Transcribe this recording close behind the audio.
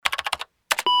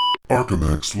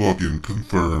Archimex login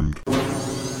confirmed.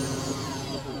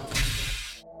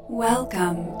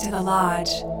 Welcome to the Lodge.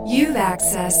 You've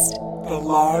accessed the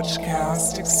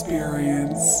Lodgecast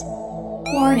experience.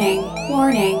 Warning,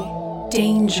 warning.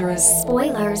 Dangerous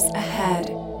spoilers ahead.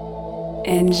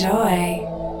 Enjoy.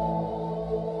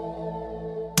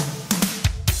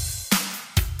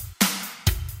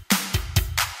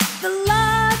 The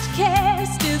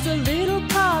Lodgecast is a little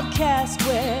podcast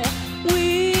where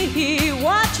we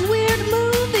watch weird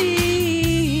movies,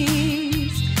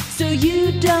 so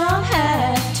you don't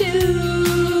have to.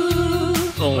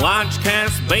 The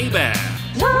Lodgecast, baby.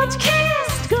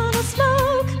 Lodgecast, gonna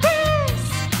smoke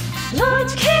grass.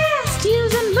 Lodgecast,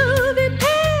 using movie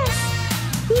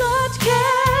pass.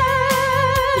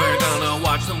 Lodgecast, We're gonna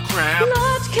watch some crap,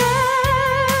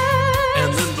 Lodgecast,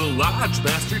 and then the Lodge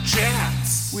Master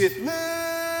chats. With Lucas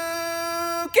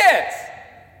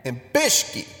and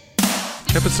Bishki.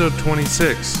 Episode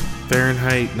 26,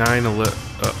 Fahrenheit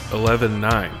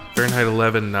 11.9. Fahrenheit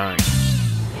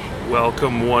 11.9.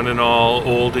 Welcome, one and all,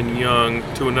 old and young,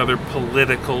 to another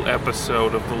political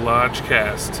episode of the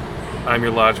Lodgecast. I'm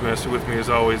your Lodge Master. With me, as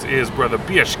always, is Brother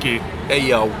Bishki Hey,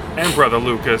 yo. and Brother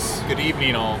Lucas. Good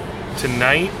evening, all.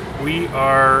 Tonight, we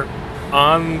are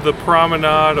on the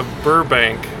promenade of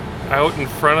Burbank, out in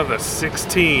front of the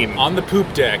 16. On the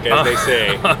poop deck, as they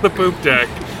say. On the poop deck,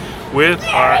 with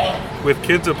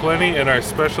kids aplenty and our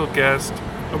special guest,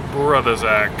 Brother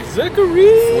Zach.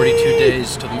 Zachary! 42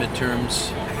 days till the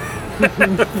midterms.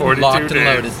 42 Locked days. and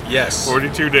loaded. Yes.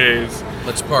 42 days.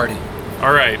 Let's party.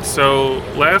 All right, so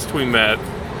last we met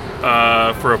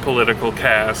for a political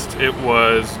cast, it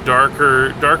was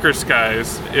Darker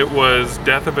Skies. It was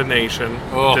Death of a Nation.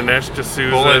 Oh, Dinesh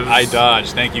D'Souza's. Bullet, I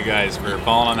dodged. Thank you guys for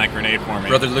falling on that grenade for me.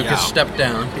 Brother Lucas stepped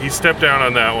down. He stepped down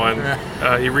on that one.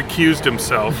 He recused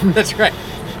himself. That's right.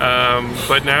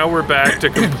 But now we're back to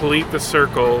complete the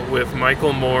circle with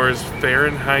Michael Moore's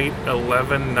Fahrenheit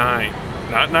 11.9.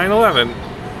 Not 9/11,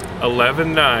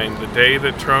 11.9, the day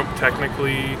that Trump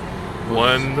technically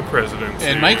won the presidency.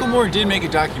 And Michael Moore did make a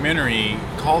documentary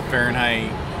called Fahrenheit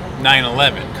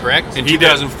 9/11, correct? In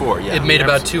 2004, yeah. It made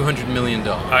about $200 million.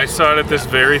 I saw it at this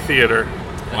very theater.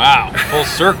 Wow, full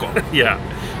circle. Yeah,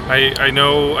 I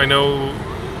know.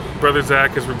 Brother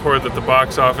Zach has reported that the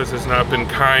box office has not been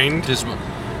kind, Dismal.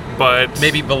 but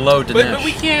Maybe below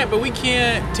Dinesh. But we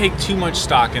can't take too much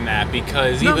stock in that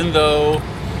because even though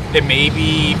it may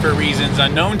be for reasons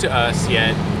unknown to us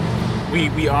yet,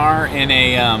 we are in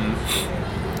a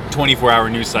 24-hour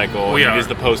news cycle. We It are. is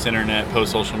the post-internet,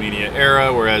 post-social media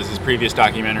era, whereas his previous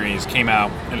documentaries came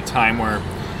out at a time where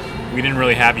we didn't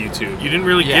really have YouTube. you didn't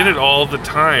really get Yeah. it all the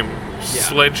time.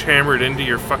 Sledgehammered into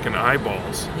your fucking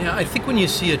eyeballs. Yeah, I think when you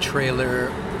see a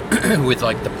trailer with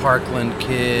like the Parkland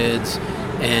kids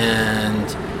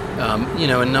and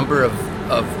a number of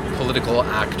political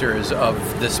actors of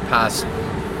this past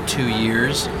 2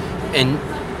 years, and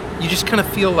you just kind of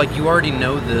feel like you already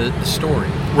know the story,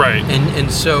 Right.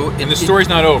 and so And the story's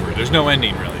not over. There's no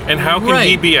ending, really. And how can he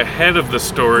Right. be ahead of the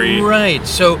story right.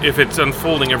 So if it's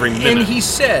unfolding every minute? and he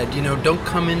said, don't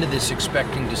come into this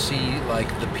expecting to see like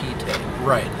the P-tape,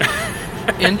 right?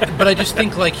 But I just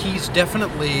think like he's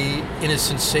definitely in a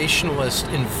sensationalist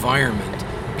environment.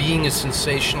 Being a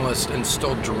sensationalist and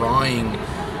still drawing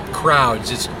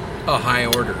crowds is a high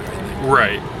order, I think.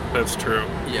 Right, that's true.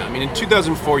 Yeah, I mean, in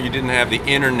 2004, you didn't have the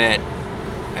internet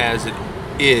as it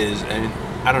is, and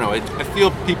I don't know. I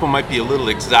feel people might be a little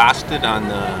exhausted on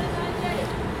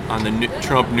the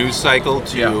Trump news cycle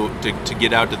to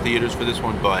get out to theaters for this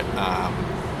one, but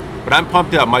I'm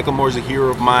pumped up. Michael Moore's a hero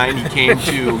of mine. He came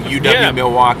to UW Yeah.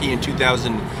 Milwaukee in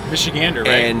 2000. Michigander,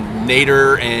 right? And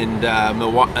Nader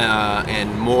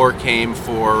and Moore came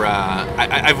for.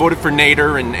 I voted for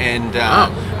Nader, and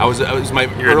I was my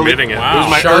You're early. admitting it. It was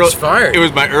my Shots fired. It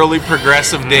was my early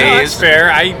progressive No, that's days.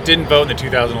 fair. I didn't vote in the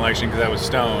 2000 election because I was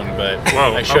stoned, but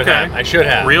Whoa, I should okay. have. I should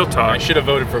have. Real talk. I should have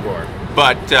voted for Gore.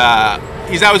 But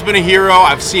he's always been a hero.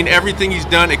 I've seen everything he's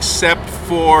done except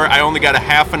for I only got a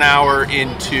half an hour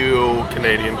into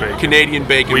Canadian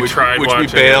bacon. which tried we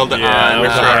watching bailed it. on Yeah, we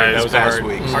tried. this That was a past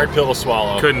hard, week. hard pill to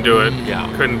swallow. Couldn't do it. Yeah.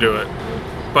 Couldn't do it.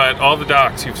 But all the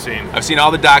docs you've seen. I've seen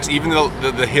all the docs, even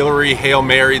the Hillary Hail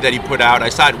Mary that he put out. I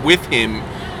saw it with him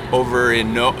over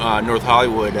in North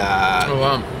Hollywood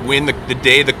when the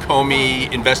day the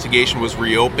Comey investigation was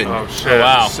reopened. Oh, shit. Oh,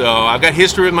 wow. So I've got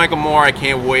history with Michael Moore. I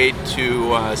can't wait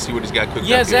to see what he's got cooked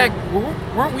Yeah, up Zach, here.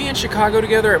 weren't we in Chicago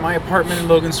together at my apartment in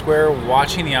Logan Square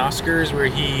watching the Oscars where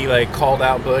he called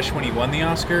out Bush when he won the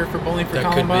Oscar for Bowling for That could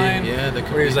be, Columbine? yeah, that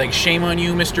could Where he was be. like, shame on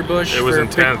you, Mr. Bush, It was for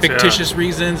intense, fictitious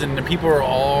reasons, and the people were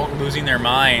all losing their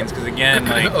minds because again,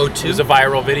 02? it was a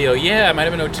viral video. Yeah, it might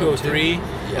have been 02, 03.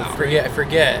 Yeah. I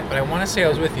forget, but I want to say I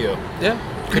was with you. Yeah,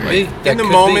 could be. In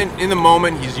the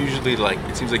moment, he's usually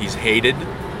it seems like he's hated.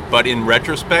 But in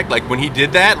retrospect, when he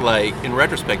did that, in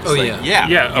retrospect, it's Yeah,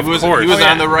 he was course. he was Oh,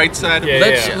 yeah. on the right side. Yeah,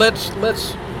 of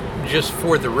Let's just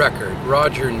for the record,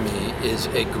 Roger and Me is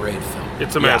a great film.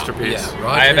 It's a masterpiece. Yeah, Roger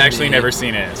I have and actually Me- never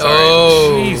seen it. Sorry.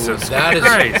 Oh, Jesus that is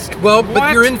Christ. well, but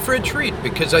What? you're in for a treat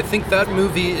because I think that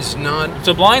movie is not. It's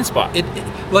a blind spot.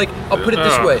 I'll put it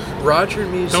this Ugh. way: Roger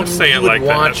and Me is Don't something say you it would like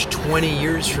that. watch 20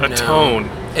 years from A now, tone.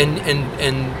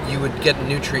 and you would get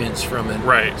nutrients from it.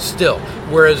 Right. Still,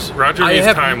 whereas Roger I Me is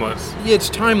have- timeless. Yeah, it's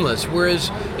timeless.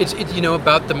 Whereas it's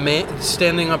about the man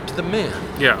standing up to the man.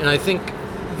 Yeah. And I think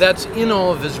that's in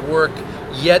all of his work.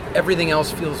 Yet everything else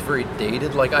feels very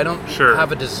dated. I don't Sure.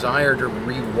 have a desire to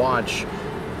rewatch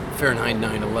Fahrenheit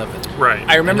 9/11. Right.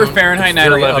 I remember Fahrenheit It's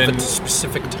very 9/11 of a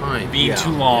specific time. being too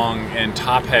long and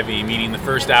top heavy, meaning the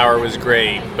first hour was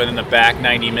great, but in the back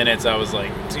 90 minutes I was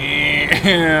like,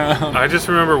 damn. I just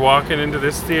remember walking into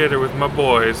this theater with my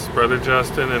boys, Brother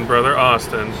Justin and Brother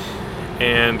Austin,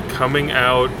 and coming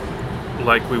out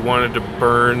like we wanted to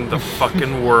burn the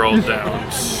fucking world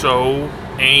down. So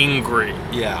angry.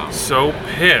 Yeah. So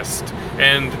pissed.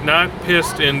 And not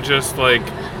pissed in just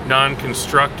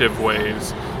non-constructive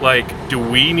ways. Do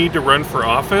we need to run for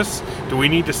office? Do we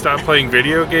need to stop playing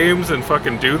video games and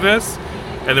fucking do this?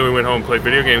 And then we went home and played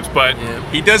video games. But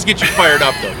he does get you fired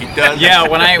up, though. He does. Yeah,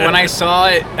 when I saw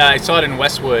it in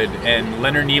Westwood, and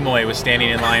Leonard Nimoy was standing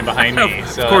in line behind me.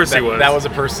 So Of course that, he was. That was a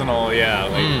personal,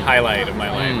 highlight of my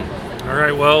life. all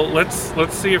right, well, let's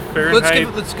see if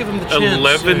Fahrenheit Let's give him the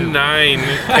chance. 11.9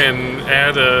 can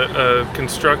add a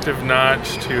constructive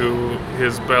notch to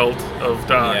his belt of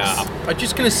docs. Yeah. I'm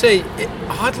just gonna say,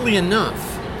 oddly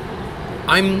enough,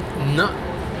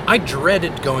 I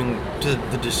dreaded going to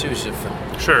the D'Souza film.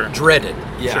 Sure. Dreaded.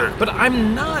 Yeah. Sure. But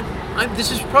I'm not.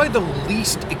 This is probably the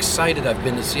least excited I've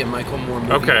been to see a Michael Moore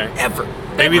movie Okay. ever.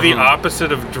 Maybe Ever. the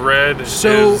opposite of dread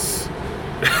So- is...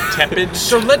 Tepid.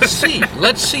 So let's see.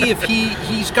 Let's see if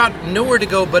he's got nowhere to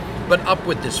go but up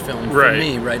with this film for Right.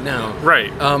 me right now.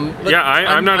 Right. I'm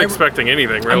not I'm- expecting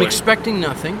anything, really. I'm expecting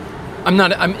nothing. I'm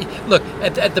not. Look.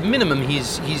 At the minimum,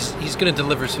 he's going to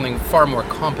deliver something far more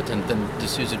competent than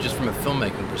D'Souza, just from a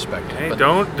filmmaking perspective. Hey, But-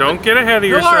 don't get ahead of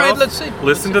No, yourself. all right, let's see.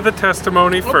 Listen to the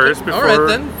testimony first all right, before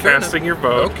then, fair casting enough.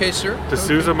 your vote. Okay, sir.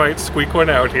 D'Souza might squeak one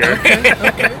out here.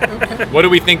 What do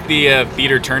we think the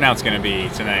theater turnout's going to be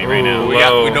tonight, right now? Ooh,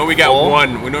 We know we got Full?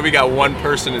 one. We know we got one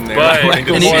person in there. But-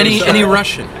 Any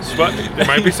Russians? But there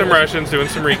might be some Russians doing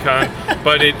some recon,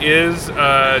 but it is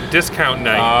discount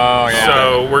night. Oh, yeah.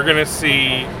 So we're gonna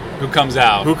see Who comes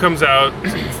out? who comes out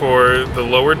for the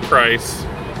lowered price,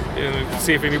 and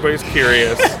see if anybody's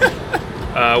curious.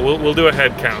 We'll do a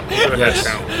head count. Yes.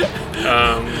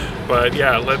 But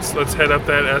yeah, let's head up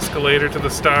that escalator to the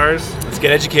stars, Let's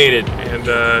get educated. and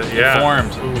yeah.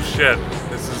 Informed. Oh shit,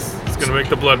 it's gonna make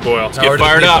the blood boil. Get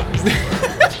fired up.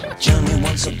 Johnny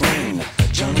wants a brain.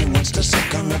 Johnny wants to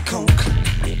suck on a coke.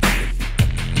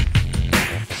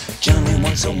 Johnny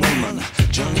wants a woman.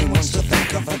 Johnny wants to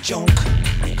think of a joke.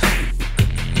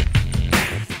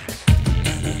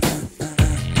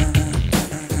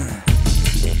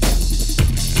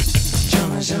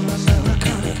 Johnny's in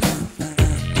America.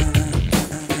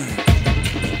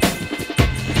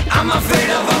 I'm afraid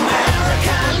of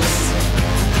Americans.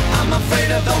 I'm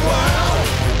afraid of the world.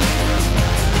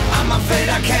 I'm afraid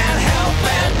I can't help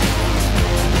it.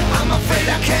 I'm afraid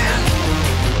I can't.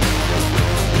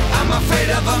 I'm afraid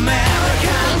of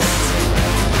Americans.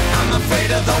 I'm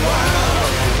afraid of the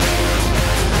world.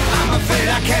 I'm afraid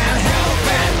I can't help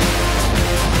it.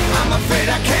 I'm afraid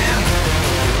I can't.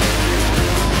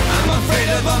 I'm afraid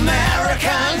of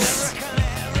Americans.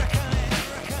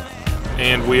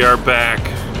 And we are back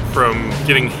from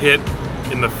getting hit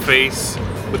in the face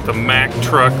with the Mack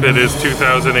truck that is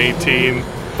 2018.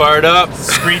 Fired up.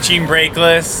 Screeching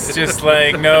brakeless, just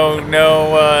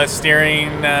no steering,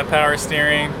 power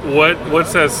steering.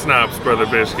 What's that snaps, Brother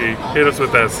Bishke? Hit us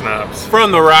with that snaps.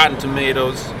 From the Rotten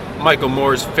Tomatoes, Michael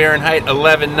Moore's Fahrenheit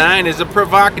 11.9 is a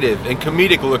provocative and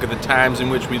comedic look at the times in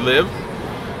which we live.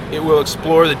 It will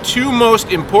explore the two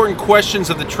most important questions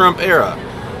of the Trump era.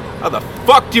 How the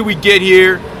fuck did we get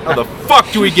here? How the fuck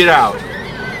do we get out?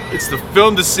 It's the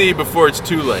film to see before it's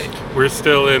too late. We're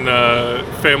still in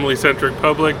family-centric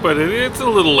public, but it's a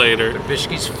little later.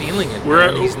 Bishki's feeling it.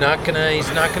 We're Man. He's not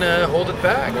gonna hold it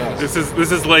back. This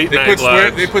is late They night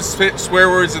live. they put swear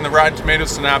words in the Rotten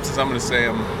Tomatoes synopsis. I'm going to say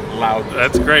them loud.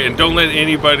 That's great, and don't let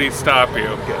anybody stop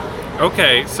you.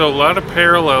 Okay, so a lot of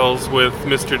parallels with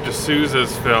Mr.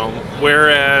 D'Souza's film,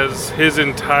 whereas his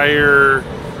entire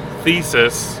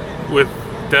thesis with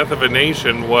Death of a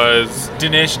Nation was...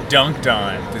 Dinesh dunked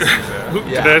on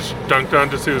D'Souza. Dinesh dunked on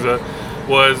D'Souza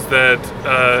was that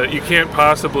you can't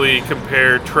possibly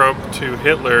compare Trump to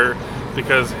Hitler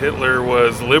because Hitler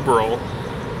was liberal.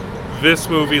 This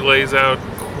movie lays out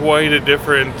quite a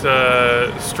different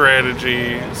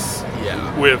strategy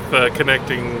with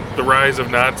connecting the rise of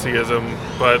Nazism,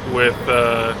 but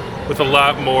with a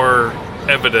lot more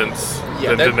evidence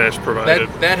than Dinesh provided.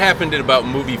 That happened in about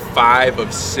movie 5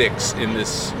 of 6 in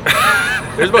this.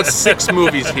 There's about 6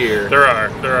 movies here. There are.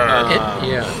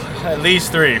 At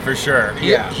least 3 for sure.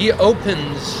 He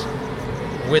opens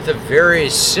with a very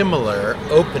similar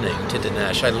opening to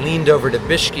Dinesh. I leaned over to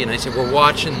Bishki and I said, "We're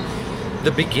watching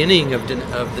the beginning of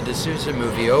the D'Souza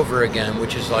movie over again,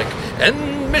 which is like,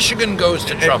 and Michigan goes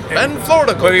to Trump, and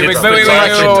Florida goes to Trump."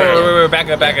 Wait,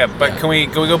 back up. But can we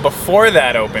go before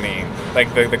that opening?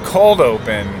 Like the cold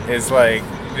open is like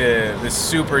the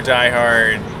super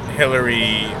diehard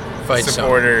Hillary Fight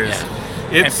supporters,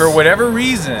 and for whatever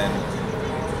reason,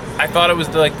 I thought it was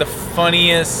the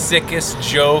funniest, sickest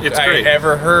joke I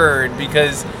ever heard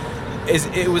because.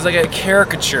 It was like a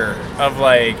caricature of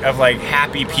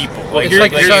happy people. It's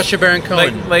like Sacha Baron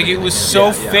Cohen. It was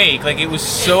so fake. Like it was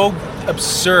so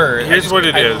absurd. Here's what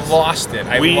it is. I lost it.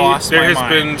 I lost my mind. There has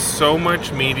been so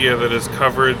much media that has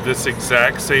covered this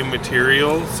exact same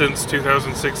material since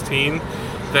 2016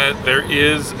 that there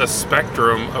is a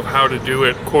spectrum of how to do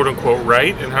it quote unquote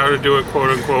right and how to do it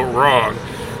quote unquote wrong.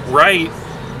 Right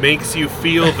makes you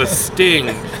feel the sting,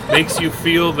 makes you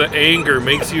feel the anger,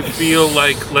 makes you feel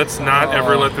like let's not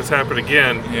ever let this happen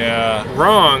again. Yeah.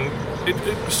 Wrong,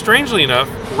 strangely enough,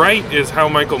 right is how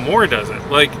Michael Moore does it.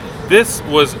 Like, this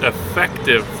was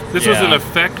effective. This was an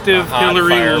effective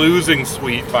Hillary losing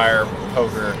suite. Fire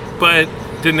poker. But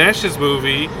Dinesh's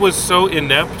movie was so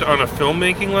inept on a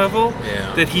filmmaking level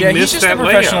that he missed he's just that a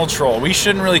professional layup. troll. We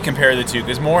shouldn't really compare the two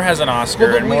because Moore has an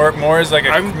Oscar and Moore is like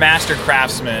a master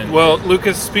craftsman. Well,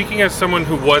 Lucas, speaking as someone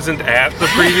who wasn't at the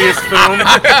previous film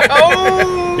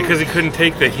because he couldn't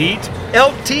take the heat,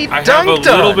 LT I have a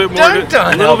little bit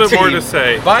more to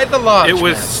say. By the law, it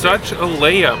was such a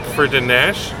layup for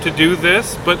Dinesh to do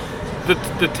this, but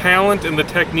the talent and the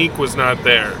technique was not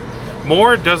there.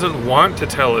 Moore doesn't want to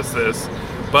tell us this,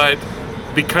 but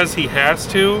because he has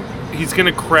to, he's going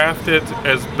to craft it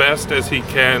as best as he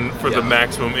can for the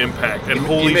maximum impact. And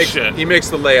shit. He makes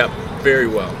the layup very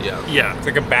well. Yeah. It's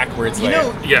like a backwards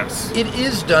layup. Yes. It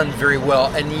is done very well,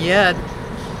 and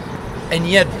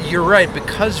yet you're right,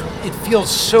 because it feels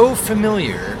so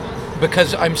familiar,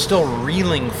 because I'm still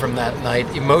reeling from that night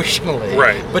emotionally.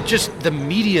 Right. But just the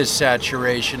media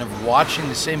saturation of watching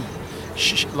the same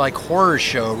horror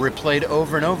show replayed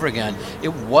over and over again.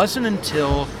 It wasn't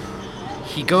until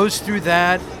he goes through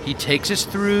that, he takes us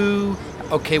through,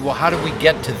 okay, well, how did we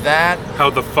get to that? How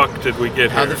the fuck did we get here?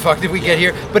 How the fuck did we get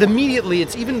here? But immediately,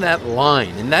 it's even that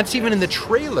line, and that's even in the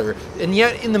trailer, and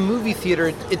yet in the movie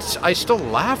theater, I still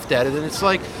laughed at it, and it's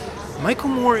like, Michael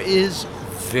Moore is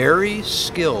very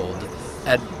skilled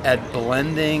at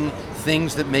blending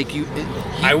things that make you...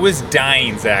 I was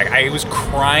dying, Zach. I was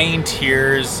crying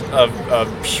tears of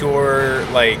pure,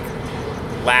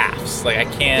 laughs. I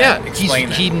can't explain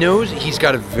that. He knows, he's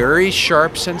got a very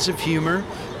sharp sense of humor,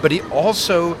 but he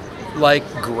also,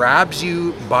 grabs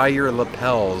you by your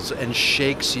lapels and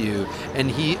shakes you,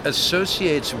 and he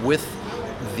associates with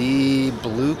the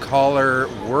blue-collar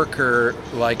worker,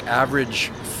 average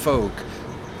folk,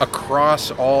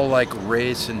 across all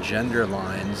race and gender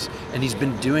lines, and he's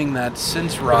been doing that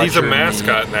since Roger. He's a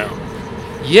mascot now.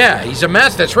 Yeah, he's a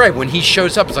mascot. That's right. When he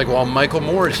shows up, it's like, well, Michael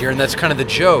Moore is here, and that's kind of the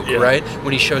joke, right?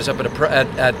 When he shows up at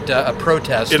a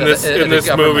protest. In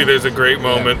this movie, there's a great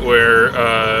moment where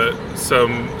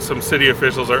some city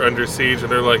officials are under siege,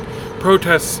 and they're like,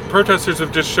 protesters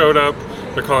have just showed up.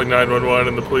 They're calling 911,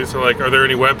 and the police are like, are there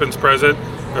any weapons present?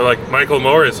 They're like, Michael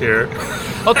Moore is here.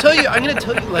 I'm going to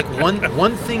tell you,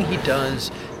 one thing he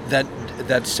does that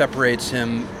separates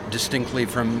him distinctly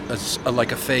from a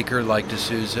faker like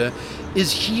D'Souza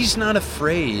is he's not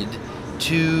afraid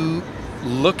to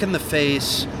look in the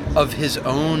face of his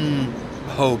own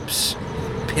hopes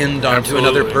pinned onto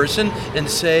another person and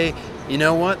say, you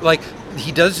know what?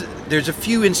 He does. There's a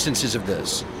few instances of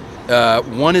this.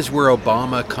 One is where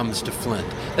Obama comes to Flint.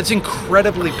 That's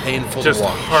incredibly painful Just to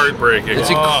watch. heartbreaking. It's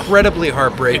incredibly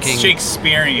heartbreaking. It's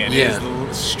Shakespearean. Yeah.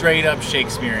 It's straight up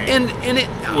Shakespearean. And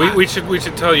it. We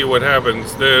should tell you what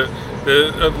happens.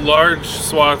 A large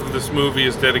swath of this movie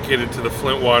is dedicated to the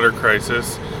Flint water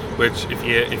crisis, which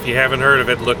if you haven't heard of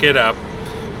it, look it up.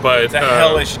 But it's a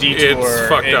hellish detour. It's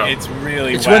fucked up. It's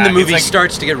really. It's whack. when the movie It's like,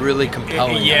 starts to get really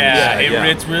compelling.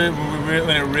 It's really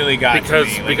when it really got to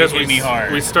me. Like, because it hit me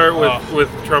hard. we start with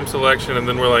Trump's election, and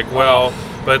then we're like, well,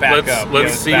 but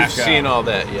let's seeing all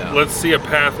that. Yeah, let's see a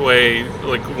pathway,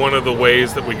 like one of the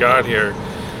ways that we got here,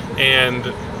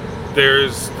 and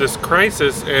there's this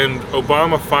crisis, and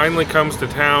Obama finally comes to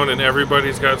town, and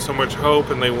everybody's got so much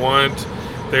hope, and they want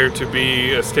there to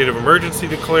be a state of emergency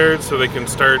declared so they can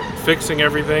start fixing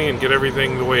everything and get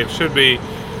everything the way it should be.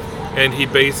 And he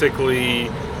basically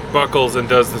buckles and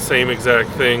does the same exact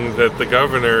thing that the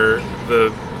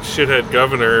shithead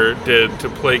governor did to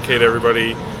placate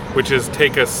everybody, which is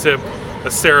take a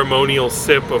ceremonial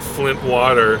sip of Flint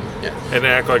water and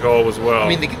act like all was well.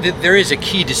 I mean, there is a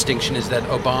key distinction, is that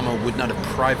Obama would not have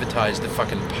privatized the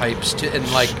fucking pipes and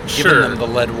given them the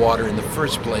lead water in the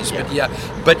first place. Yeah.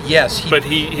 But yes,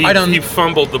 he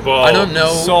fumbled the ball. I don't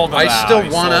know. Sold them out.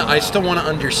 I still want to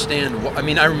understand. I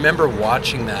mean, I remember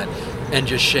watching that and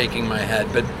just shaking my head,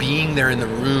 but being there in the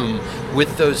room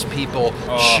with those people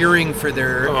cheering for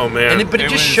their... Oh, man. But it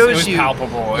just shows it was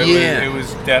palpable. It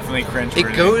was definitely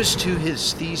cringeworthy. It goes to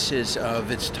his thesis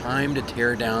of it's time to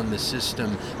tear down the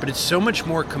system, but it's so much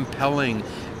more compelling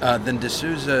than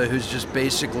D'Souza, who's just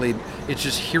basically, it's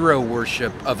just hero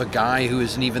worship of a guy who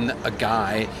isn't even a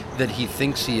guy that he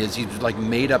thinks he is. He's like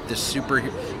made up this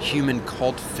superhuman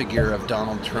cult figure of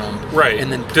Donald Trump. Right.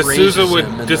 And then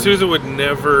D'Souza would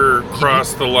never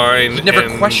cross the line. He'd never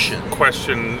and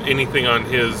question anything on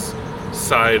his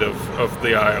side of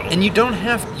the aisle. And you don't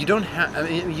have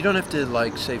to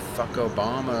like say fuck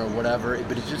Obama or whatever,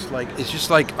 but it's just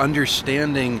like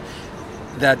understanding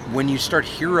that when you start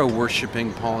hero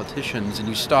worshiping politicians and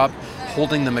you stop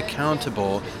holding them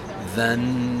accountable,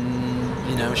 then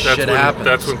shit happens.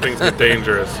 That's when things get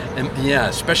dangerous. And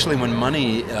especially when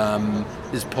money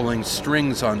is pulling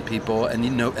strings on people, and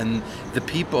and the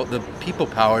people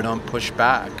power don't push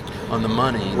back on the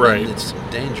money. Right. It's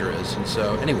dangerous. And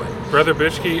so anyway, Brother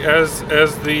Bitchke, as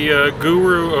the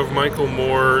guru of Michael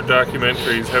Moore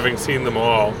documentaries, having seen them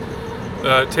all,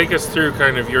 take us through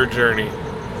kind of your journey.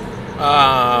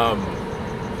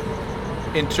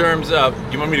 In terms of,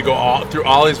 do you want me to go through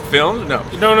all his films? No.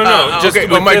 No. Just okay.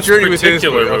 with My this journey with his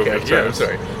particular movie. movie. Okay, Yes. I'm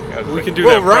sorry. We can do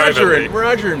that privately.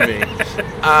 Roger and me.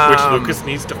 Which Lucas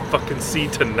needs to fucking see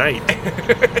tonight.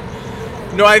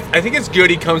 No, I think it's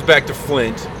good he comes back to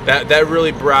Flint. That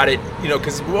really brought it,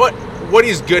 because what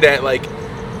he's good at, like,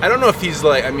 I don't know if he's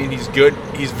like, I mean, he's good.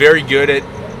 He's very good at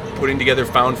putting together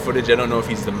found footage. I don't know if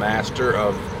he's the master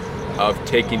of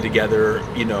taking together,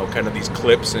 kind of these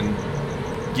clips and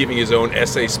giving his own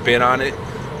essay spin on it.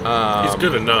 He's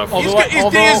good enough. He's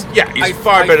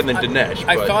far better than Dinesh.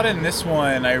 I thought in this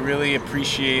one, I really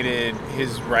appreciated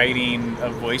his writing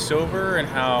of voiceover and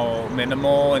how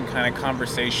minimal and kind of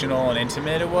conversational and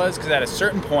intimate it was. Because at a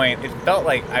certain point, it felt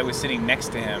like I was sitting next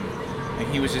to him. And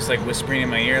he was just like whispering in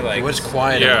my ear, like, it was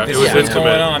quiet. Yeah, this it was is what's intimate.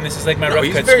 going on. This is like my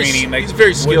rough cut screening. Like, he's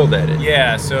very skilled at it.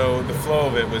 Yeah, so the flow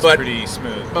of it was pretty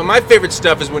smooth. But my favorite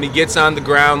stuff is when he gets on the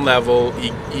ground level.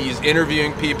 He's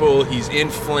interviewing people. He's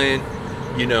in Flint.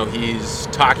 He's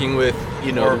talking with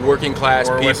working class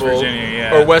people, West Virginia,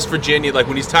 or West Virginia. Like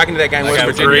when he's talking to that guy in West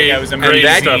Virginia,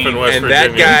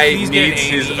 that guy needs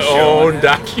his own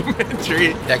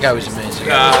documentary. That guy was amazing.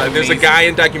 There's a guy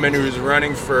in documentary who's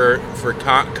running for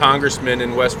congressman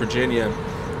in West Virginia,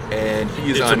 and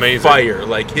he's on fire.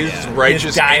 Like his righteous,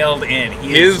 he's dialed in.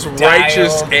 His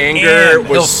righteous anger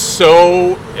was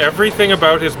so. Everything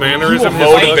about his mannerism,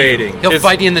 motivating. He'll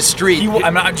fight you in the street.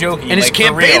 I'm not joking. And his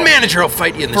campaign manager will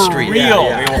fight you in the street. For real,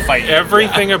 they will fight you.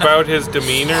 Everything about his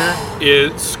demeanor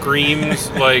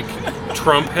screams like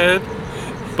Trump head,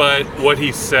 but what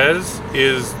he says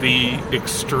is the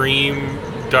extreme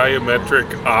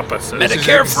diametric opposite.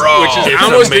 Medicare for all. Which is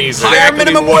almost exactly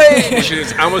minimum wage. Which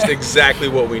is almost exactly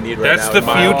what we need right now. That's the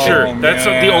future. That's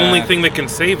the only thing that can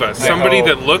save us. Somebody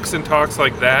that looks and talks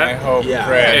like that. I hope and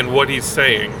pray. And what he's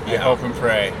saying. I hope and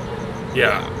pray.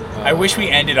 Yeah. I wish we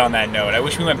ended on that note. I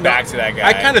wish we went back to that guy.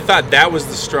 I kind of thought that was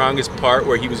the strongest part,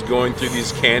 where he was going through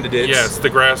these candidates. Yes, the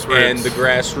grassroots. And the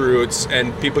grassroots,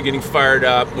 and people getting fired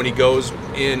up when he goes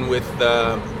in with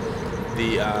the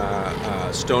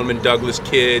Stoneman Douglas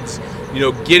kids.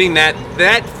 Getting that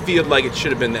felt like it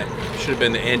should have been the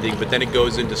ending, but then it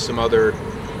goes into some other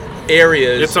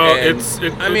areas. It's all.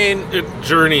 and, it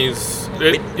journeys.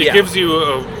 It Yeah. gives you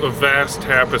a vast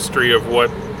tapestry of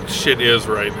what shit is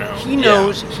right now. He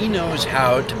knows. He knows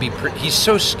how to be. He's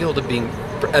so skilled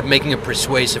at making a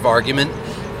persuasive argument,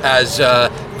 as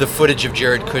the footage of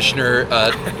Jared Kushner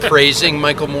praising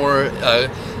Michael Moore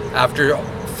after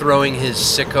throwing his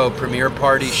sicko premiere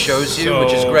party shows you,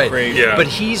 which is great. Yeah. But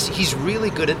he's really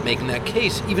good at making that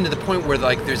case, even to the point where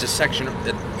like there's a section of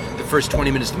the first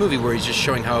 20 minutes of the movie where he's just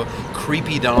showing how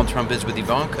creepy Donald Trump is with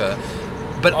Ivanka.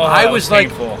 But I was like,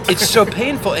 painful. it's so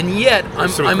painful, and yet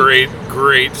Some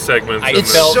great segments. I of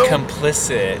felt this.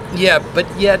 complicit. Yeah, but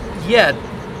yet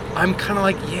I'm kind of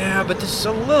like, yeah, but this is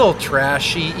a little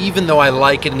trashy, even though I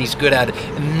like it and he's good at it.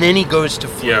 And then he goes to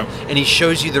Flynn, and he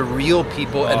shows you the real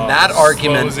people, and that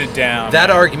argument, slows it down.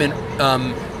 that argument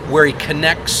where he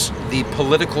connects the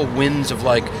political wins of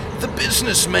like the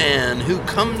businessman who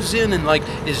comes in and like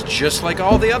is just like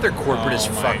all the other corporatist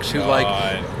fucks who like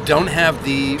don't have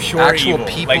the Pure actual evil,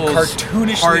 people's like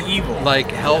cartoonishly heart, evil.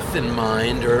 like health in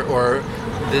mind, or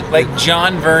Like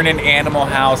John Vernon, Animal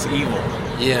House evil.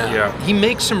 Yeah. He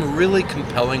makes some really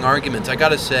compelling arguments. I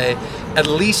gotta say, at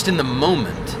least in the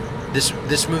moment,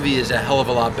 this movie is a hell of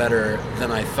a lot better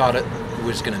than I thought it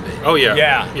was gonna be. Oh yeah.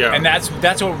 Yeah. And that's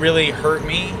what really hurt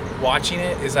me watching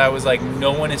it, is I was like,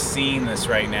 no one is seeing this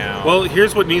right now. Well,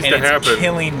 here's what needs and to it's happen.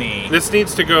 killing me. This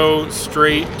needs to go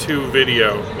straight to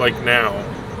video, like now.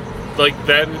 Like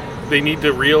that, they need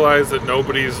to realize that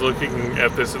nobody's looking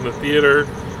at this in the theater.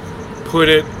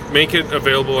 Make it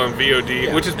available on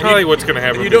VOD, which is probably what's going to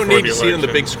happen. You don't before need to the see it on the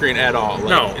election. big screen at all. Like,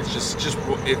 No. it's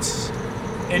it's.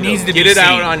 It you needs know, to get be it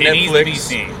out seen. on It needs to be Netflix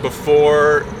seen.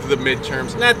 before the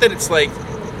midterms. Not that it's like.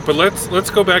 But let's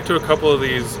go back to a couple of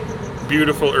these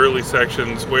beautiful early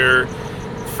sections where,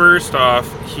 first off,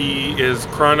 he is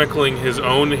chronicling his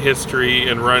own history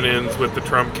and run-ins with the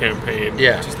Trump campaign.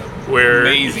 Yeah. Where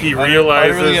Amazing. he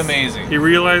realizes Utterly amazing. he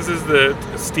realizes that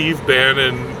Steve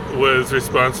Bannon was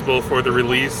responsible for the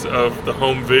release of the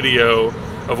home video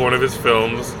of one of his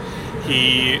films.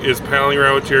 He is palling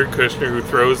around with Jared Kushner, who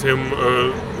throws him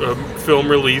a film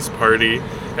release party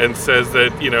and says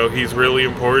that he's really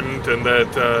important and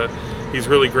that he's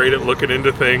really great at looking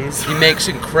into things. He makes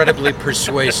incredibly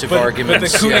persuasive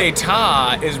arguments. But the coup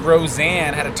d'etat is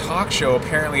Roseanne had a talk show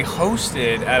apparently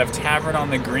hosted out of Tavern on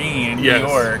the Green in New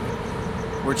York,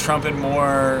 where Trump and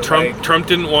Moore... Trump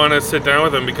didn't want to sit down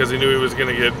with him because he knew he was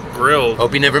going to get grilled.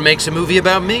 Hope he never makes a movie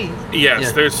about me. Yes,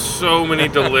 Yeah. there's so many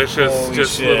delicious Holy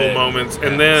just shit. little moments.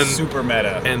 And then super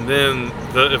meta. And then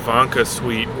the Ivanka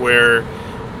suite where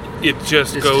it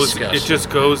just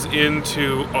goes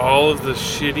into all of the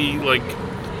shitty, like,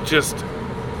 just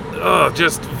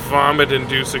vomit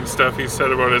inducing stuff he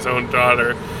said about his own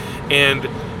daughter. And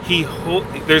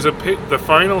the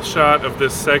final shot of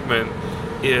this segment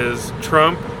is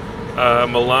Trump,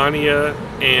 Melania,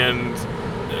 and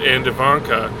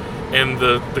Ivanka, and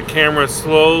the camera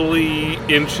slowly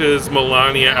inches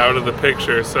Melania out of the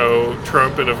picture, so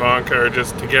Trump and Ivanka are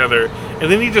just together,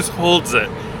 and then he just holds it.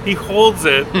 He holds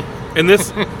it, and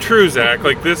this, true Zach,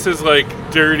 like this is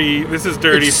dirty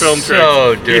It's film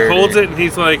so tricks. dirty. He holds it, and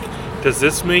he's like, "Does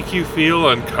this make you feel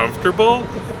uncomfortable?"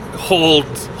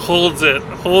 Holds it.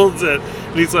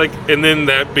 And he's like, and then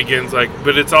that begins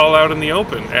but it's all out in the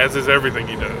open, as is everything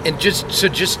he does. And just to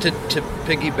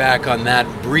piggyback on that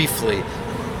briefly,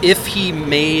 if he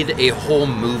made a whole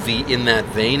movie in that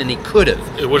vein, and he could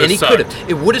have, It would have sucked.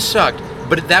 It would have sucked.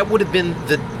 But that would have been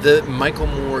the Michael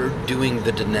Moore doing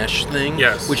the Dinesh thing.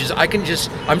 Yes. Which is I'm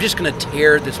just gonna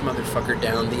tear this motherfucker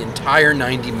down the entire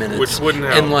 90 minutes. Which wouldn't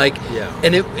help.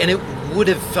 And it would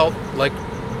have felt like,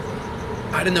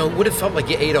 I don't know, it would have felt like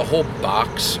you ate a whole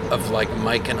box of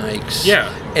Mike and Ike's. Yeah.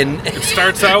 And it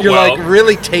starts out you're well.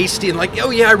 really tasty and oh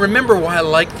yeah, I remember why I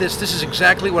like this. This is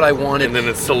exactly what I wanted. And then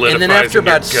it solidifies. And then after in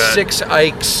your about gut. 6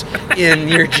 Ikes in,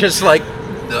 you're just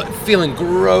feeling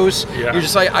gross. Yeah. You're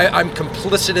just I'm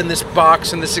complicit in this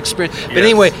box and this experience. But Yes.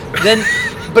 anyway, then,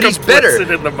 but he's better.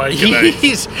 Complicit in the Mike and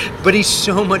Ike's. But he's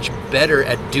so much better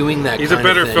at doing that. He's a kind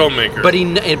of better thing.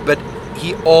 filmmaker. But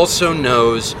he also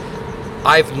knows,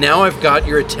 I've got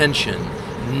your attention.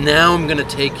 Now I'm going to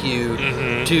take you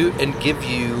to and give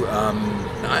you.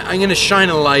 I'm going to shine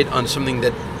a light on something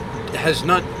that has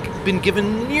not been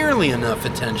given nearly enough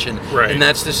attention, Right. and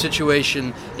that's the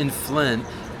situation in Flint.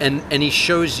 And he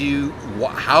shows you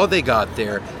how they got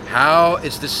there. How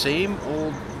it's the same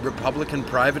old Republican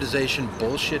privatization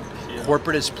bullshit,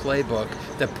 corporatist playbook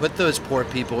that put those poor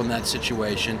people in that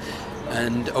situation,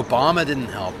 and Obama didn't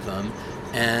help them,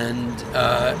 and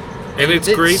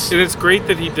it's great. And it's great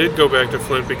that he did go back to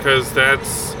Flint, because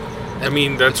that's I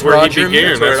mean, that's It's where Roger he and Me? began.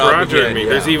 That's where That's it all Roger and began, Me.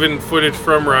 There's yeah. even footage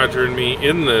from Roger and Me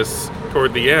in this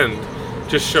toward the end,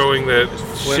 just showing that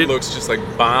Flint shit. looks just like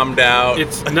bombed out.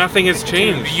 It's nothing has The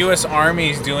changed. U.S. Army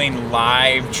is doing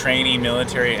live training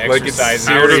military Like it's exercises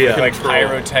Syria. with like Control.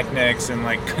 pyrotechnics and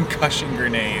like concussion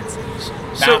grenades.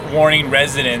 So- Not warning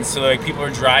residents, so like people are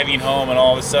driving home and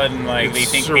all of a sudden like they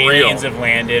It's think surreal. aliens have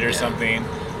landed or something.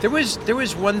 There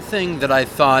was one thing that I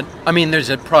thought. I mean,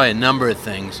 there's probably a number of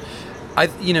things.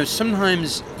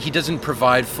 Sometimes he doesn't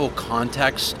provide full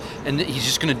context, and he's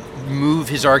just going to move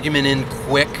his argument in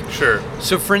quick. Sure.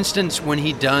 So, for instance, when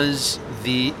he does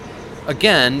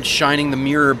again, shining the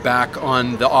mirror back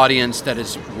on the audience that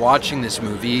is watching this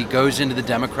movie, he goes into the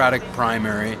Democratic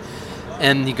primary,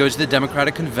 and he goes to the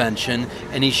Democratic convention,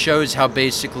 and he shows how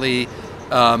basically,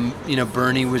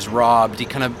 Bernie was robbed. He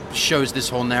kind of shows this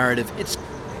whole narrative. It's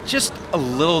just a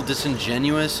little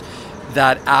disingenuous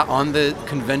that on the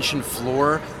convention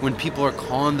floor, when people are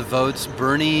calling the votes,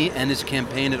 Bernie and his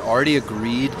campaign had already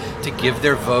agreed to give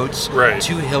their votes Right.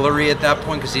 to Hillary at that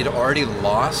point because he had already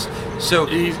lost. So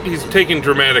He's taking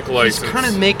dramatic license. he's kind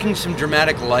of making some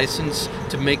dramatic license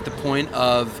to make the point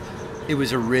of it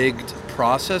was a rigged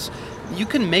process. You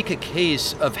can make a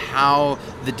case of how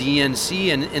the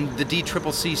DNC and the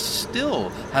DCCC still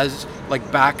has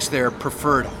backs their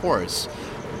preferred horse,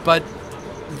 but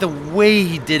the way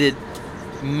he did it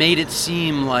made it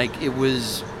seem like it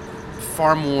was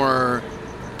far more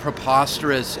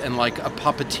preposterous and like a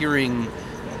puppeteering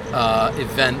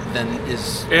event than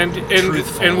is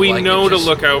truthful. and we Like, know it to just-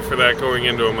 look out for that going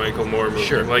into a Michael Moore movie.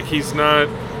 Sure. Like he's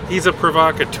a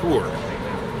provocateur.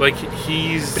 Like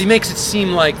he's. But he makes it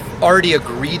seem like already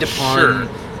agreed upon Sure.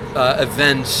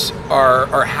 events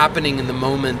are happening in the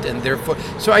moment, and therefore.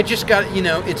 So I just got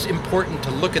it's important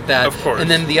to look at that, Of course. and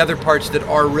then the other parts that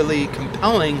are really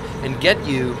compelling and get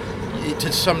you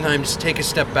to sometimes take a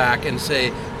step back and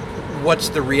say, what's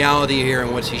the reality here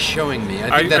and what's he showing me? I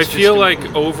think I that's feel just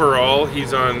like overall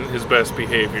he's on his best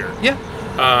behavior. yeah.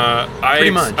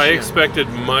 Pretty much, I yeah. expected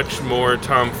much more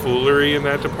tomfoolery in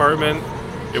that department.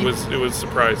 It was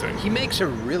surprising. He makes a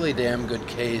really damn good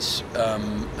case.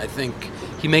 I think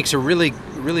he makes a really,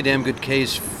 really damn good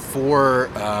case for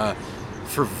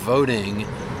voting,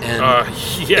 and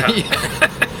Yeah.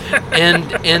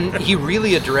 and he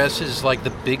really addresses like the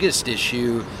biggest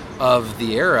issue of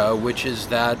the era, which is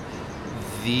that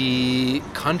the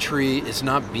country is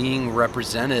not being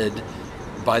represented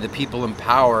by the people in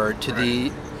power to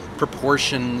the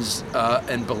proportions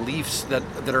and beliefs that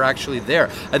are actually there.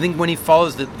 I think when he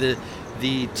follows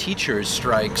the teachers'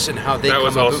 strikes and how they That come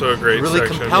was up also a great really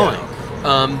section,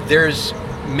 compelling. There's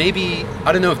maybe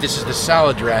I don't know if this is the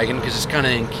Salad Dragon because it's kind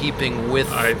of in keeping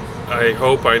with. I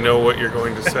hope I know what you're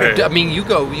going to say. I mean, you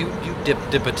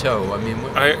dip a toe. I mean,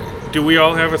 Do we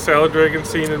all have a Salad Dragon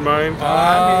scene in mind?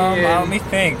 Let me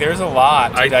think. There's a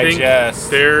lot to I digest.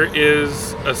 think there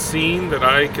is a scene that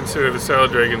I consider the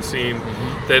Salad Dragon scene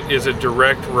that is a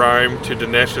direct rhyme to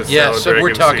Dinesh's yeah, Salad so Dragon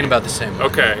we're talking scene. about the same one.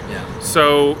 Okay. Yeah.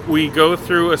 So we go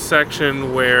through a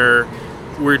section where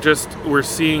we're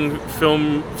seeing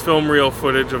film reel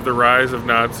footage of the rise of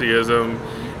Nazism,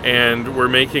 and we're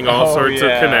making all sorts of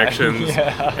connections.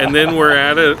 Yeah. And then we're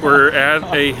at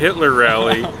a Hitler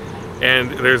rally,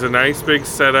 and there's a nice big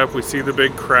setup. We see the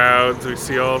big crowds, we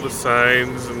see all the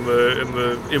signs and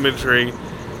the imagery.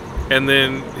 And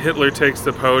then Hitler takes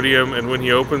the podium, and when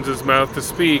he opens his mouth to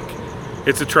speak,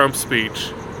 it's a Trump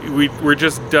speech. We're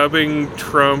just dubbing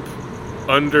Trump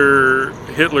under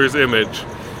Hitler's image,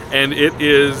 and it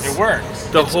works.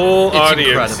 The whole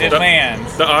audience, It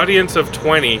lands. the audience of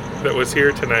 20 that was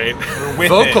here tonight, We're with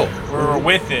Vocal. it. We're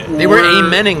with it. They were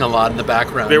amening a lot in the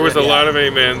background. there was a lot of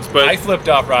amens, but I flipped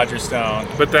off Roger Stone.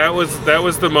 But that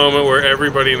was the moment where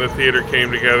everybody in the theater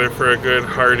came together for a good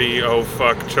hearty "oh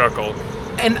fuck" chuckle.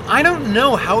 And I don't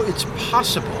know how it's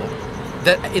possible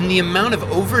that in the amount of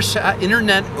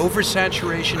internet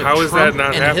oversaturation of How has Trump that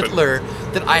not and happened? Hitler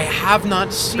that I have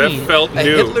not seen felt a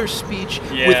new. Hitler speech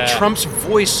with Trump's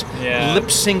voice lip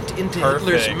synced into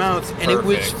Hitler's Perfect. mouth, and it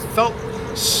was felt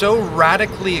so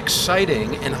radically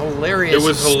exciting and hilarious. It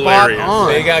was and hilarious. spot on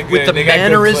They got good, with the they got good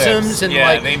mannerisms clips. and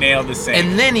yeah, they nailed the same.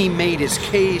 and then he made his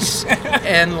case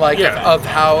and Yeah. of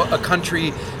how a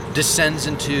country descends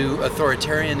into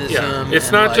authoritarianism. Yeah, it's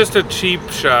and, not just a cheap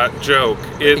shot joke.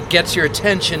 it gets your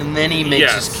attention, and then he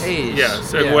makes his case.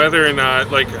 Yes, and Yeah. whether or not,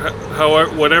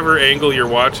 whatever angle you're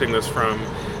watching this from,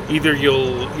 either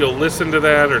you'll listen to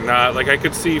that or not. Like I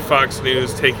could see Fox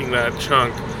News taking that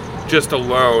chunk just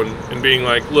alone and being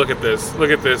like, look at this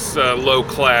low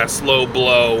class, low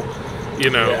blow,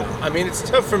 Yeah. I mean, it's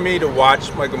tough for me to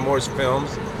watch Michael Moore's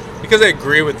films because I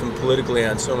agree with him politically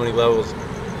on so many levels.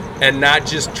 and not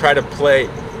just try to play,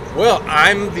 well,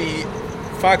 I'm the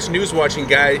Fox News watching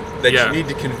guy that you need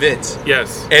to convince.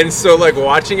 Yes. And so, like,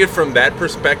 watching it from that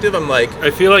perspective, I'm like...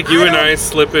 I feel like you and I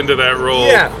slip into that role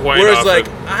quite whereas, often. like,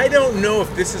 I don't know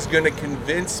if this is going to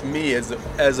convince me as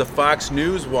a Fox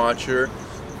News watcher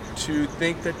to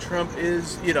think that Trump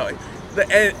is, you know...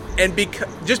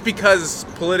 just because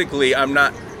politically I'm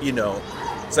not, you know...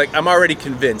 It's like, I'm already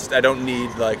convinced. I don't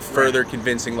need, like, further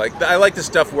convincing. Like, I like the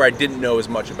stuff where I didn't know as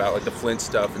much about, like, the Flint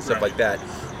stuff and stuff like that.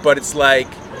 But it's like...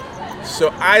 So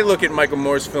I look at Michael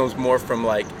Moore's films more from,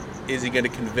 like, is he going to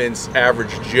convince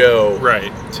average Joe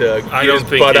to get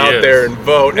his butt out there and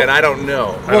vote? And I don't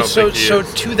know. Well, so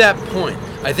to that point,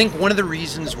 I think one of the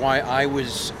reasons why I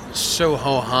was so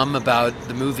ho-hum about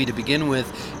the movie to begin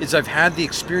with is I've had the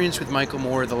experience with Michael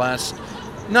Moore the last...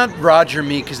 Not Roger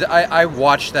Me, because I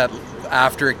watched that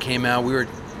after it came out. We were,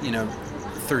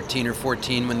 13 or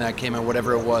 14 when that came out,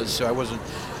 whatever it was, so I wasn't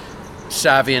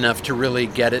savvy enough to really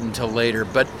get it until later.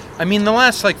 But I mean, the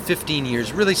last 15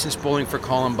 years, really since Bowling for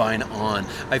Columbine on,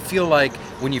 I feel like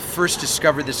when you first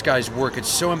discover this guy's work, it's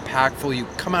so impactful. You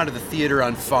come out of the theater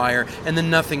on fire, and then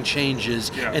nothing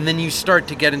changes, and then you start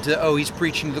to get into he's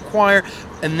preaching to the choir,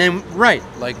 and then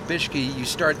like Bishke, you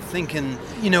start thinking,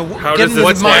 get into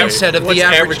the mindset of the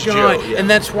average guy, and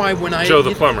that's why when Joe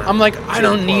the plumber, I'm like, I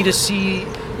don't need to see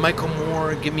Michael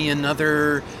Moore give me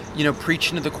another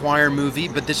preaching to the choir movie,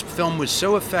 but this film was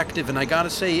so effective, and I gotta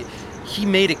say, he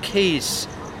made a case,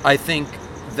 I think,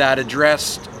 that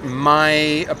addressed my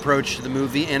approach to the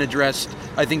movie and addressed,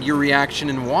 I think, your reaction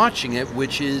in watching it,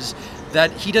 which is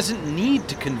that he doesn't need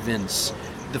to convince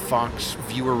the Fox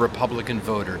viewer Republican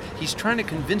voter. He's trying to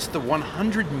convince the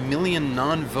 100 million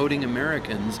non-voting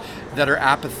Americans that are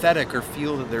apathetic or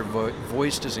feel that their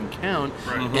voice doesn't count.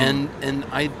 And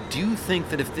I do think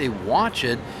that if they watch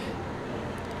it,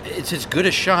 it's as good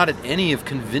a shot at any of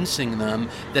convincing them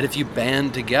that if you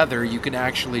band together, you can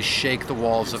actually shake the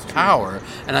walls of power.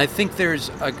 And I think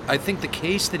I think the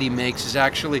case that he makes is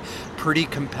actually pretty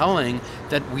compelling,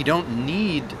 that we don't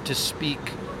need to speak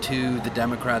to the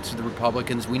Democrats or the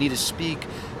Republicans. We need to speak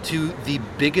to the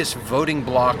biggest voting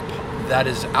bloc that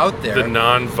is out there. The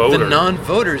non-voters. The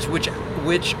non-voters, which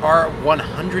are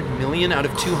 100 million out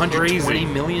of 220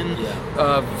 million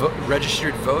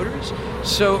registered voters.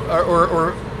 So,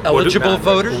 or eligible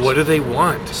voters. What do they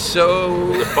want?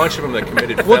 So there's a bunch of them that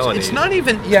committed felonies. It's not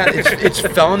even it's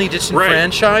felony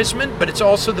disenfranchisement, but it's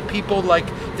also the people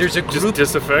there's a group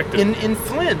disaffected in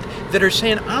Flint that are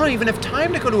saying, I don't even have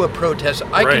time to go to a protest.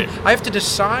 I have to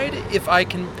decide if I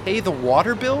can pay the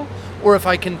water bill, or if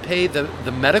I can pay the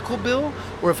medical bill,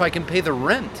 or if I can pay the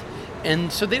rent.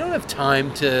 And so they don't have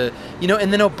time to,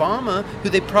 and then Obama, who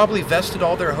they probably vested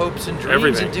all their hopes and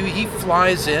dreams into, he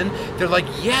flies in. They're like,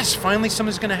 yes, finally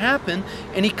something's going to happen.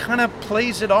 And he kind of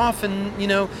plays it off and,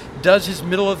 does his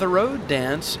middle-of-the-road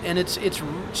dance. And it's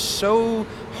so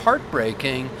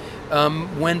heartbreaking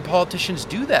when politicians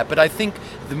do that. But I think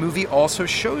the movie also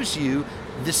shows you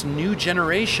this new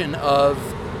generation of,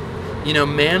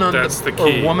 man on or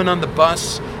woman on the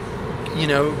bus,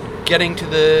 getting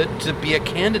to be a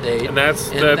candidate, and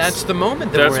that's the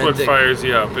moment that we're in. That's what fires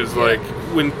you up, is like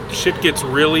when shit gets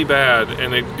really bad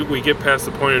and we get past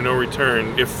the point of no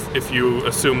return. If you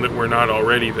assume that we're not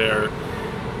already there,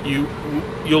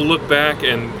 you'll look back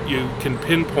and you can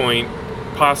pinpoint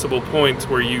possible points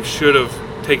where you should have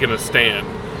taken a stand.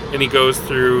 And he goes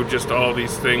through just all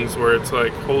these things where it's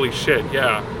like, holy shit,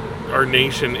 yeah, our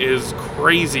nation is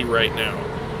crazy right now.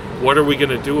 What are we going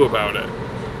to do about it?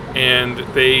 And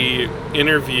they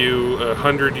interview a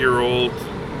 100-year-old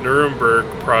Nuremberg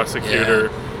prosecutor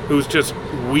who's just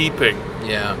weeping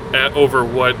over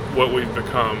what we've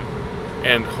become.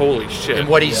 And holy shit. And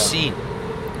what he's seen.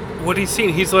 What he's seen.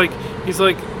 He's like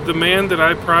the man that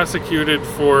I prosecuted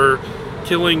for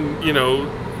killing,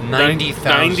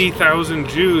 90,000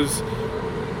 Jews.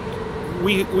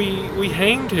 We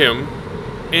hanged him,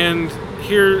 and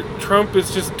here Trump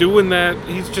is just doing that.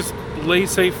 He's just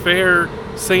laissez-faire,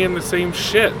 saying the same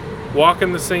shit,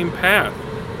 walking the same path.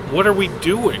 What are we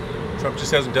doing? Trump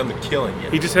just hasn't done the killing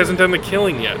yet. He just hasn't done the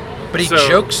killing yet. But he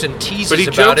jokes and teases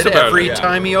about it every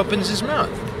time he opens his mouth.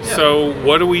 Yeah. So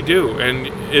what do we do? And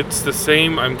it's the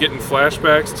same. I'm getting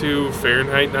flashbacks to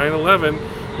Fahrenheit 9/11,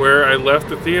 where I left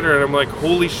the theater and I'm like,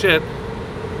 holy shit,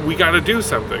 we got to do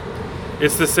something.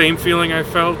 It's the same feeling I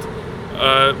felt,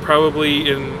 probably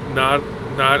in not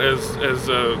as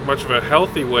much of a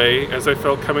healthy way as I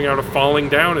felt coming out of Falling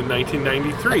Down in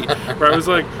 1993, where I was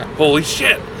like, holy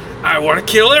shit, I want to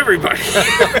kill everybody.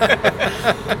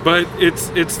 But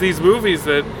it's these movies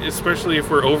that, especially if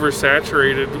we're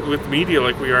oversaturated with media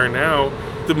like we are now,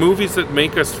 the movies that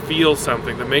make us feel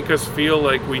something, that make us feel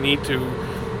like we need to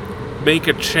make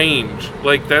a change.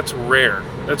 Like, that's rare.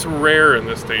 That's rare in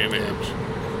this day and age.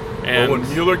 And when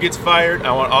Mueller gets fired,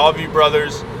 I want all of you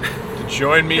brothers to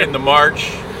join me in the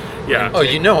march. Yeah. Oh,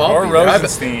 you know, I'll Or be there.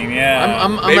 Rosenstein, yeah.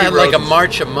 I'm Maybe at like a Rosenstein.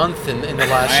 march a month in the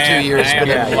last 2 years. I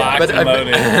am locked and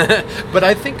loaded. But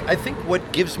I think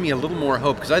what gives me a little more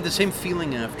hope, because I had the same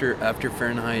feeling after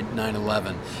Fahrenheit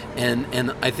 9/11,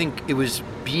 and I think it was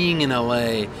being in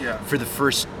LA for the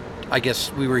first, I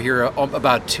guess we were here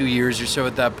about 2 years or so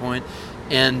at that point,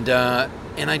 and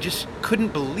I just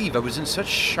couldn't believe, I was in such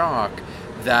shock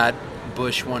that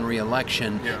Bush won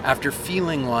re-election after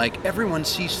feeling like everyone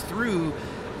sees through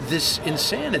this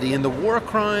insanity and the war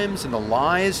crimes and the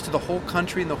lies to the whole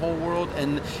country and the whole world,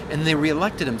 and they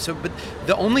reelected him. So, but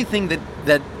the only thing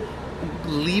that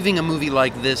leaving a movie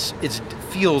like this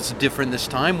feels different this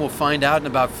time, we'll find out in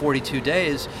about 42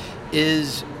 days,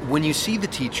 is when you see the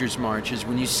teachers' marches,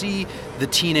 when you see the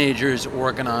teenagers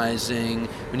organizing,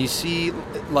 when you see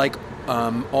like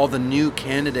all the new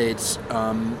candidates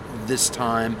this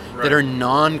time that are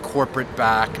non-corporate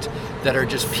backed, that are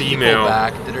just people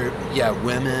backed, that are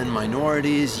women,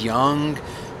 minorities, young,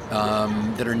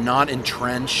 that are not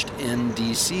entrenched in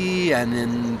DC and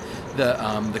in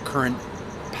the current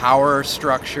power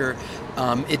structure.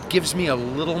 It gives me a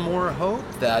little more hope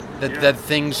that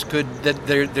things could, that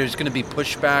there's going to be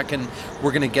pushback and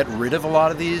we're going to get rid of a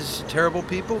lot of these terrible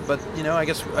people. But I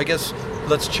guess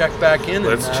let's check back in.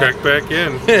 Check back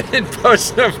in in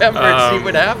post-November and see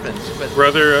what happens. But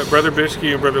Brother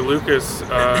Bishke and Brother Lucas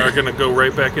are going to go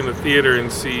right back in the theater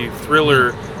and see Thriller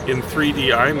in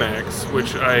 3D IMAX,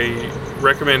 which I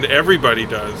recommend everybody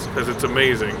does because it's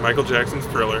amazing. Michael Jackson's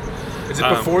Thriller. Is it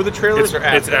before the trailers or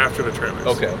after? It's after the trailers.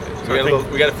 Okay. So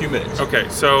we got a few minutes. Okay,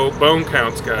 so bone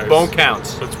counts, guys. Bone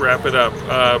counts. Let's wrap it up.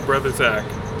 Brother Zach.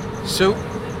 So,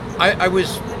 I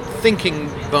was thinking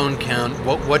bone count,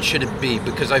 what should it be?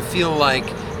 Because I feel like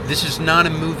this is not a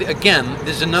movie, again,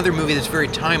 this is another movie that's very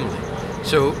timely.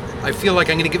 So I feel like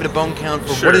I'm going to give it a bone count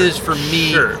for what it is for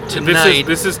me tonight.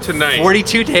 This is tonight.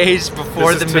 42 days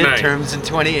before the midterms in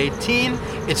 2018.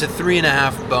 It's a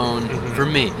 3.5 bone for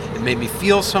me. It made me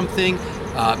feel something,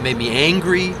 made me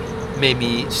angry, made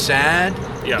me sad.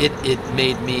 Yeah. It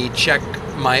made me check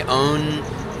my own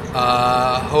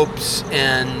hopes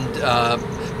and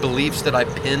beliefs that I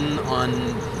pin on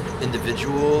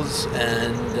individuals,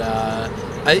 and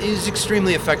it is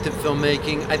extremely effective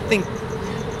filmmaking. I think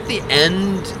the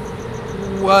end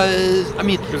was,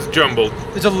 it was jumbled.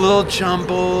 It was a little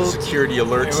jumbled. Security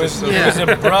alert system. It was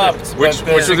abrupt. Which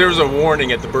there was a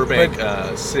warning at the Burbank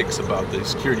 6 about the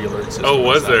security alert system. Oh,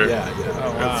 was there? Yeah.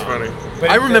 Oh, wow. That's funny.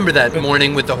 I remember that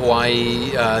morning with the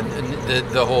Hawaii,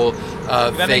 the whole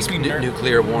fake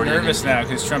nuclear warning. I'm nervous now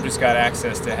because Trump just got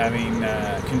access to having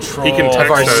control He can text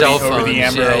of our us. cell over phones. the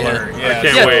Amber Alert. I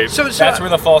can't wait. So that's where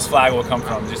the false flag will come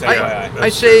from. Just FYI. I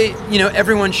say,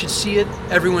 everyone should see it.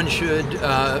 Everyone should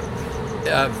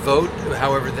vote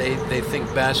however they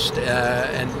think best,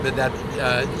 and that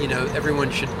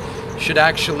everyone should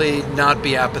actually not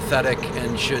be apathetic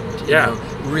and should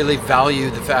really value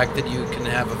the fact that you can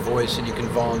have a voice and you can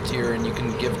volunteer and you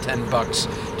can give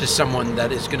 $10 to someone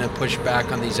that is going to push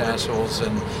back on these assholes.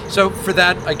 And so for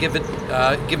that, I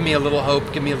give me a little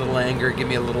hope, give me a little anger, give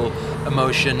me a little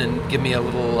emotion, and give me a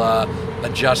little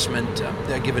adjustment.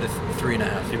 I give it a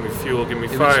 3.5. Give me fuel, give me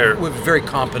fire. It was very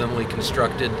competently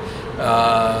constructed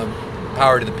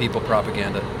power to the people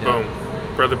propaganda. Boom.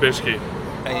 Brother Bishke.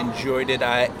 I enjoyed it.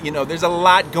 There's a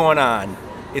lot going on.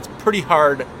 It's pretty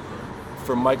hard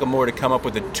for Michael Moore to come up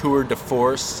with a tour de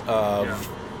force of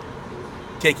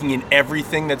taking in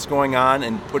everything that's going on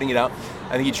and putting it out.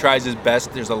 I think he tries his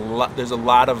best. There's a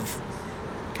lot of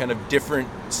kind of different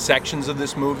sections of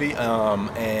this movie,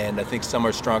 and I think some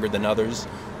are stronger than others.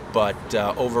 But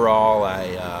overall,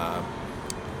 I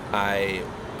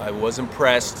was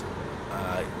impressed.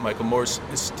 Michael Moore is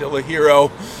still a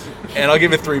hero, and I'll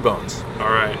give it 3 bones. All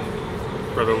right,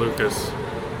 Brother Lucas.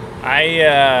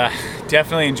 I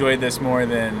definitely enjoyed this more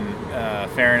than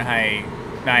Fahrenheit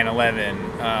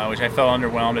 9/11, which I felt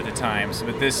underwhelmed at the time. So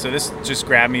this just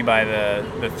grabbed me by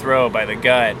the throat, by the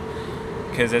gut,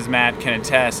 because as Matt can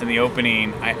attest, in the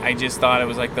opening, I just thought it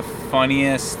was like the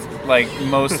funniest,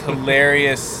 most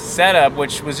hilarious setup,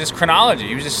 which was just chronology.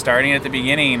 He was just starting at the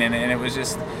beginning, and it was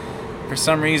just, for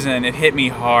some reason, it hit me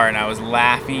hard, and I was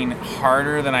laughing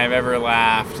harder than I've ever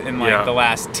laughed in the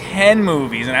last 10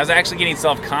 movies, and I was actually getting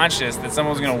self-conscious that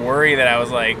someone was going to worry that I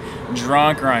was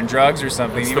drunk or on drugs or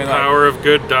something. It's the power of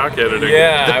good doc editing.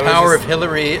 Yeah, the power of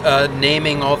Hillary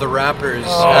naming all the rappers.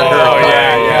 Oh,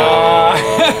 yeah.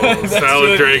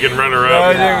 Salad Dragon runner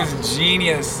That up. was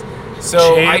genius.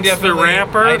 So I Chance the definitely,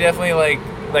 Rapper? I definitely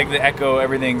like the echo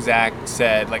everything Zach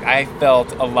said. Like I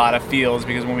felt a lot of feels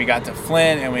because when we got to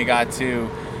Flint and we got to,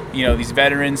 these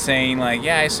veterans saying like,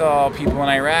 yeah, I saw people in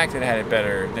Iraq that had it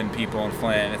better than people in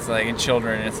Flint. It's like, and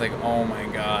children, and it's like, oh my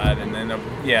God. And then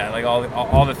like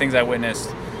all the things I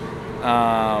witnessed,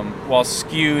 while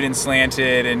skewed and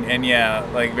slanted and yeah,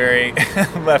 like very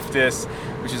leftist,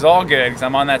 which is all good because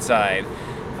I'm on that side.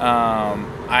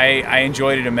 I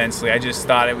enjoyed it immensely. I just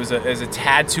thought it was a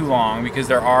tad too long because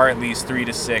there are at least 3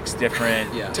 to 6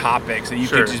 different topics that you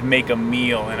could just make a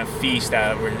meal and a feast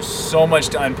out of. There's so much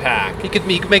to unpack. You could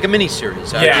make a mini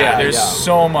series. There's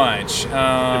so much.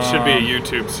 It should be a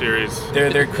YouTube series.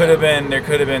 There could have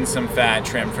been some fat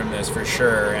trimmed from this for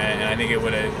sure, and I think it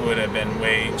would have been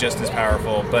way just as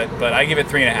powerful. But I give it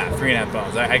 3.5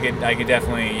 bones. I could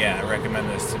definitely recommend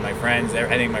this to my friends. I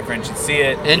think my friends should see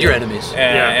it And your enemies.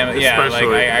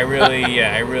 Especially. I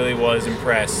really was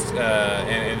impressed,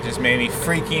 and it just made me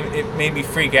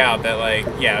freak out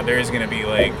that there is going to be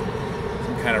like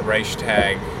some kind of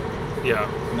Reichstag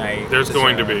night. There's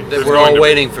going to be. We're all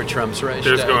waiting for Trump's Reichstag.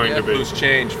 There's going to be. Loose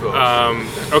change,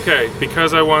 folks. Okay,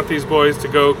 because I want these boys to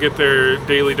go get their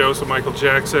daily dose of Michael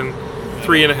Jackson,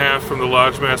 3.5 from the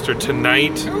Lodge Master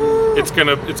tonight. It's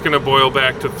gonna boil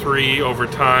back to 3 over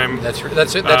time. That's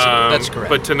correct.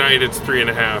 But tonight it's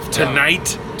 3.5.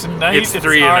 Tonight it's it's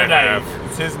 3.5.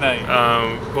 It's his night.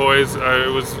 Boys,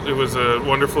 it was a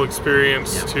wonderful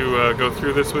experience to go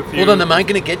through this with you. Hold on, am I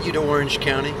going to get you to Orange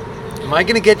County? Am I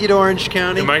going to get you to Orange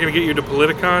County? Am I going to get you to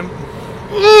Politicon?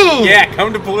 Ooh! Yeah,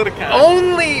 come to Politicon.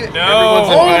 Only.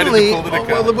 Everyone's invited to Politicon.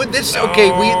 Well, with this, okay.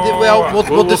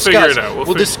 We'll discuss. We'll figure it out.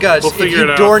 We'll discuss. We'll figure if it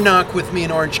you out. door knock with me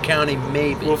in Orange County,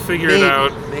 maybe. We'll figure it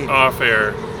out off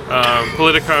air.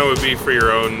 Politicon would be for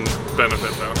your own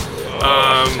benefit, though.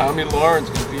 Tommy Lawrence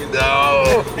could be there.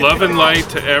 Love and light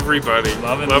to everybody.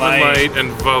 Love and light and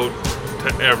vote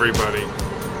to everybody.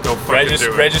 Go fucking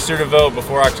do it. Register to vote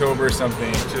before October or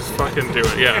something. Just fucking do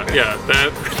it. Yeah.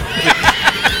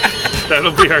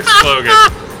 That'll be our slogan.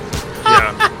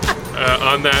 Yeah.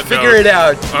 On that Figure it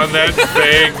out. On that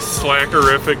vague,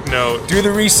 slackerific note. Do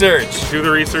the research. Don't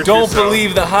yourself.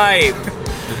 believe the hype.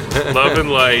 Love and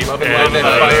light. Love and light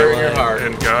and fire in your heart.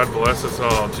 And God bless us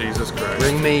all. Jesus Christ.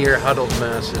 Bring me your huddled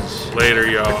masses. Later,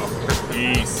 y'all.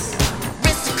 Peace.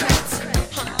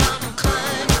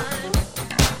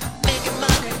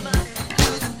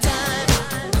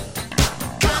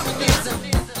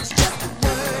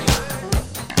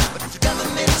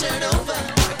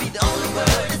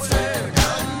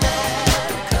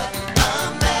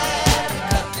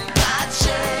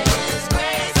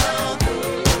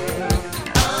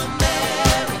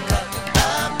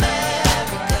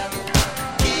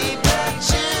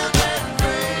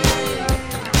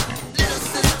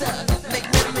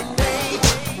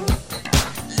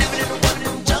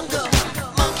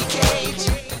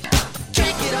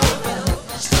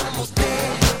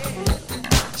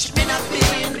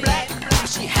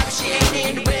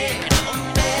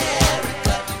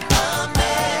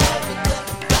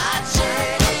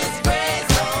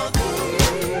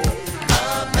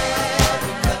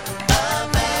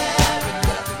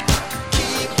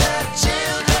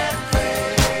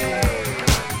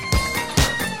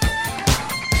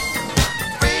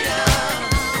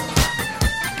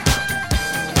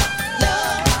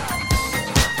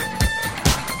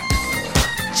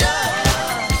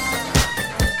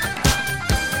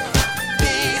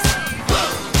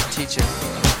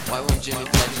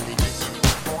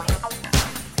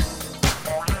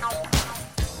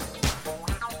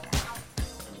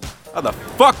 How the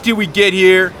fuck did we get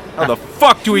here? How the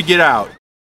fuck do we get out?